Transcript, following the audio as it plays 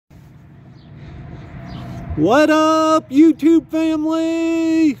What up, YouTube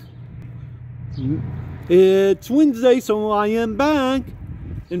family? It's Wednesday, so I am back.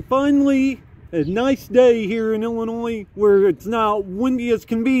 And finally, a nice day here in Illinois where it's not windy as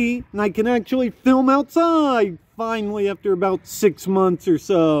can be, and I can actually film outside, finally, after about 6 months or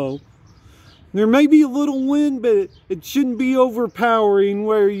so. There may be a little wind, but it shouldn't be overpowering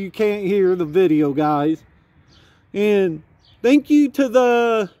where you can't hear the video, guys. And thank you to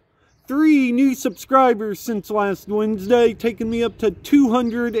the 3 new subscribers since last Wednesday, taking me up to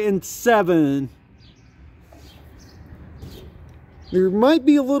 207. There might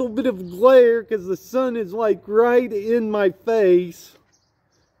be a little bit of glare because the sun is like right in my face.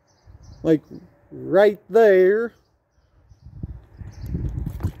 Like right there.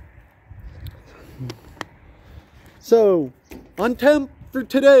 So, on tap for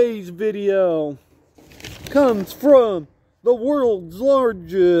today's video comes from the world's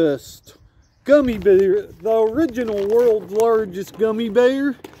largest gummy bear, the original world's largest gummy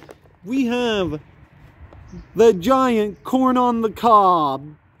bear. We have the giant corn on the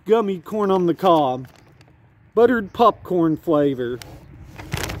cob, gummy corn on the cob, buttered popcorn flavor.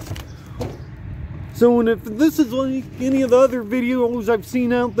 So, and if this is like any of the other videos I've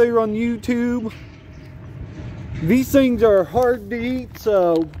seen out there on YouTube, these things are hard to eat,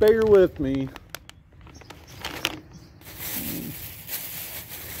 so bear with me.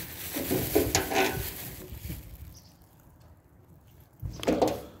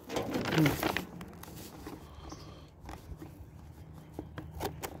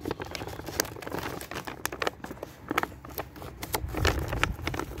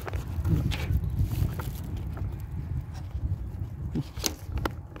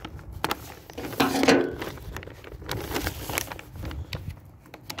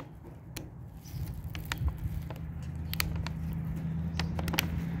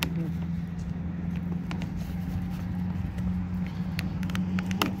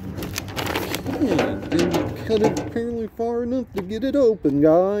 Didn't cut it apparently far enough to get it open,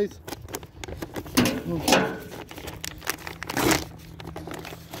 guys.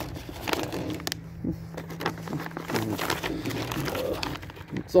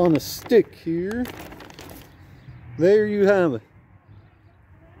 It's on a stick here. There you have it.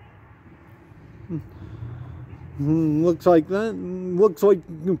 Looks like that. Looks like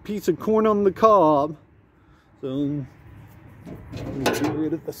a piece of corn on the cob. So, get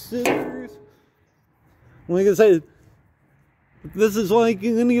rid of the scissors. Like I said, this is like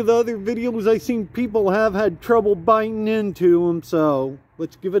any of the other videos I've seen, people have had trouble biting into them, so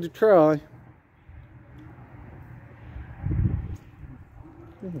let's give it a try.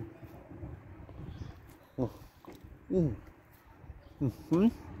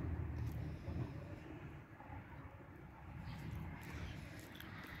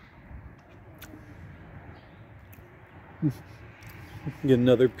 Get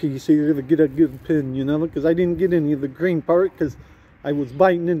another piece here to get a good pin, you know, because I didn't get any of the green part because I was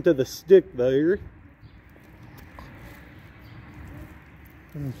biting into the stick there.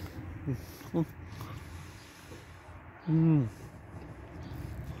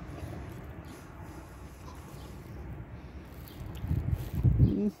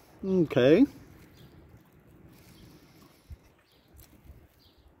 Okay.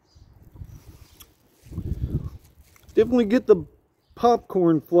 Definitely get the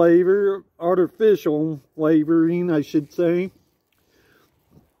popcorn flavor, artificial flavoring, I should say.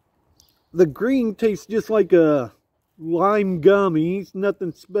 The green tastes just like a lime gummies,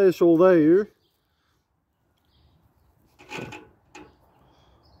 nothing special there.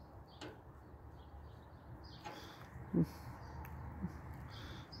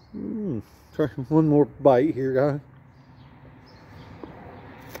 Try one more bite here, guys.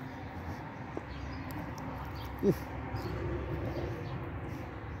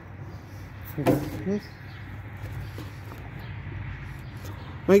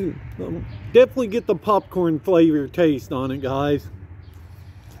 I definitely get the popcorn flavor taste on it, guys.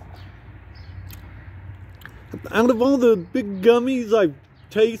 Out of all the big gummies I've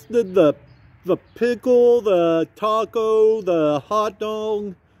tasted, the pickle, the taco, the hot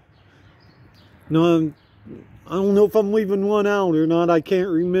dog, no, I don't know if I'm leaving one out or not, I can't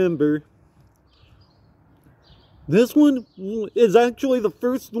remember. This one is actually the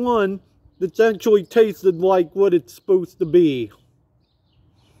first one that's actually tasted like what it's supposed to be.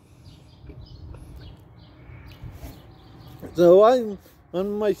 So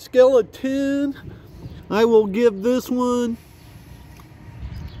on my scale of 10, I will give this one,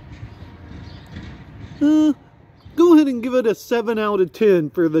 go ahead and give it a 7 out of 10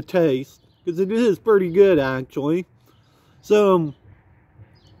 for the taste, because it is pretty good actually. So,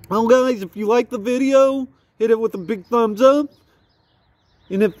 well guys, if you like the video, hit it with a big thumbs up.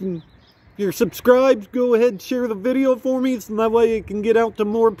 And if you're subscribed, go ahead and share the video for me, so that way it can get out to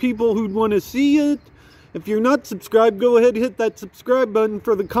more people who'd want to see it. If you're not subscribed, go ahead and hit that subscribe button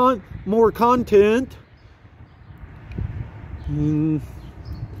for the more content.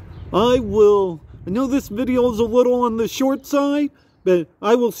 I know this video is a little on the short side, but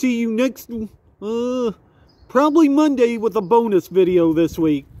I will see you next, probably Monday with a bonus video this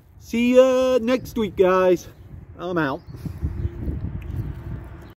week. See ya next week, guys. I'm out.